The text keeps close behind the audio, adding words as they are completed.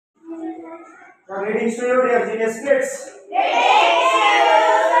Greetings to you, dear genius kids.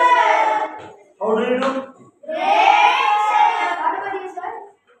 How do you do?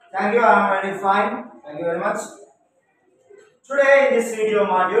 Thank you, I am very fine. Thank you very much. Today, in this video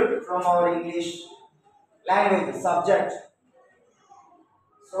module from our English language subject,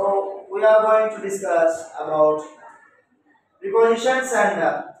 so we are going to discuss about prepositions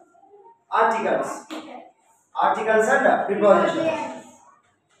and articles. Articles and prepositions.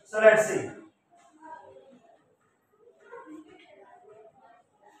 So let's see.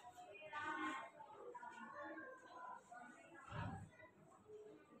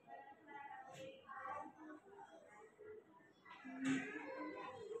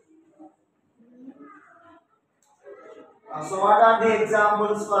 So what are the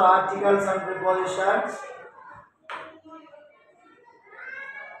examples for articles and prepositions?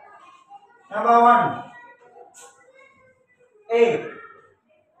 Number one, A.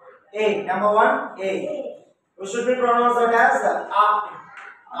 A. Number one, A. We should be pronounced that as a,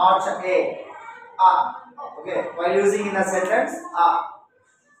 not A. A. Okay, while using in the sentence, A.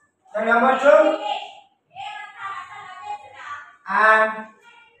 Then number two, and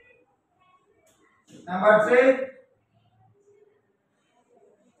number three,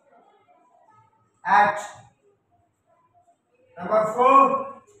 at. Number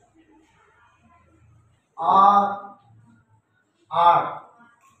four, R. R.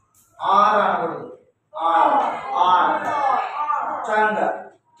 R. R. Tongue.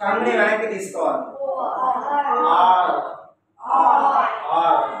 Tongue ni వెనక్కి తీసుకోవాలి. R.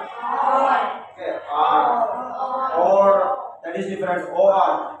 R. Okay, R. Or. That is different. Or.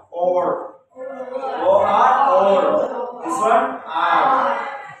 Or. Or. This one, R.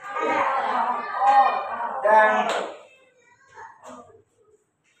 Then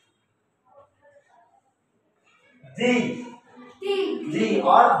the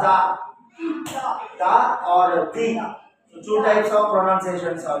or the or the. So two types of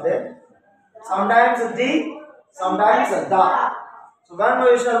pronunciations are there. Sometimes the, sometimes the. So when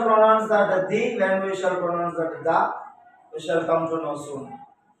we shall pronounce that the, when we shall pronounce that the, we shall come to know soon.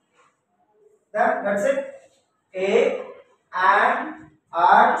 Then that's it. A, and,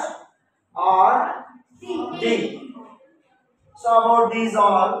 at, or, the. So about these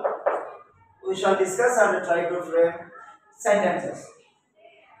all, we shall discuss and try to frame sentences.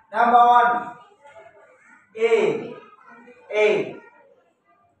 Number one, A. A.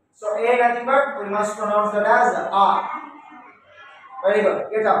 So A nothing but we must pronounce that as A. Very good.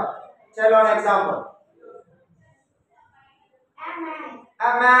 Get up. Tell one example.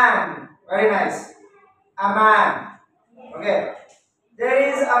 A man. Very nice. A man. Okay. There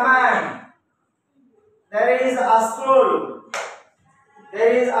is a man. There is a school.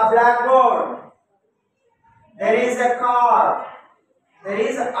 There is a blackboard. There is a car. There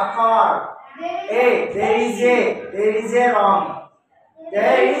is a car. A. There is a. There is a wrong.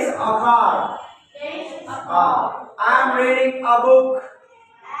 There is a car. I am reading a book.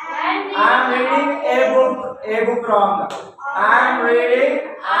 I am reading a book. A book wrong. I am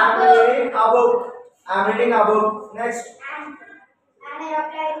reading a book. I am reading a book. Next.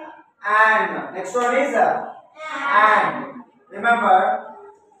 And. Next one is and. Remember,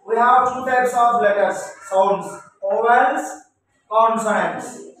 we have two types of letters, sounds, vowels,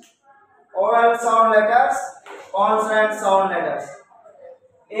 consonants. Vowel sound letters, consonant sound letters.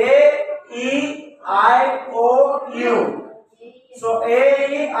 A, E, I, O, U. So A,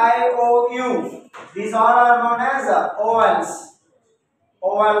 E, I, O, U. These all are known as vowels.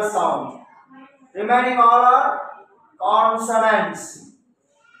 Vowel sound. Remaining all are consonants.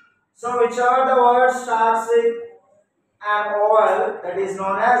 So whichever the word starts with an vowel, that is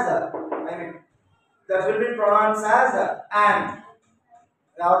known as that will be pronounced as an.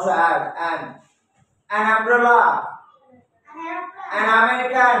 We have to add an umbrella, an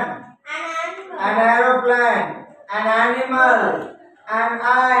American, an aeroplane, an animal, an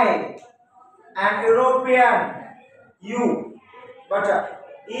eye, an European, you. But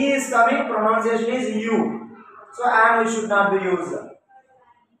E is coming, pronunciation is U. So and we should not be used.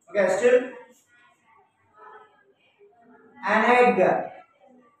 Okay, still. An egg,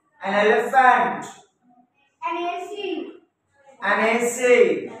 an elephant, an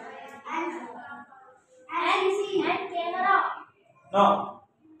AC, no,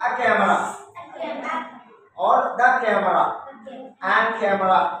 a camera, or the camera, and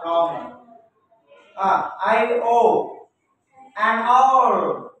camera, wrong. I-O, an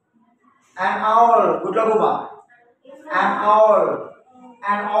owl, good luck, an owl,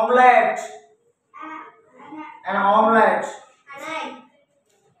 an omelette,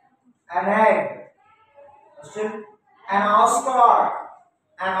 an egg, still, an Oscar,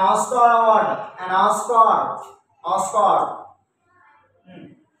 An Oscar award. An Oscar. Oscar.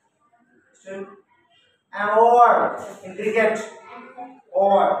 Still. An over in cricket.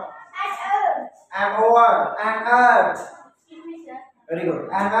 Over. An over. An earth. Very good.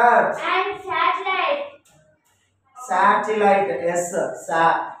 An earth. And satellite. Satellite. Yes,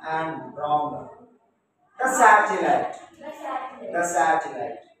 sat and wrong. The satellite. The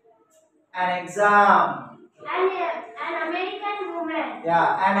satellite. An exam. An American woman. Yeah,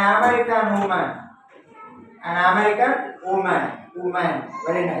 an American woman. An American woman. Woman.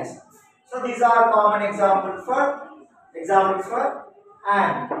 Very nice. So these are common examples for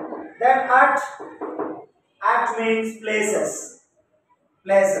and. Then at. At means places.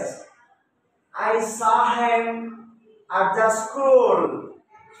 Places. I saw him at the school.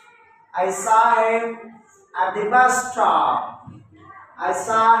 I saw him at the bus stop. I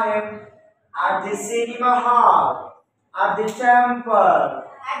saw him at the cinema hall, at the temple,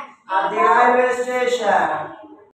 at the railway station,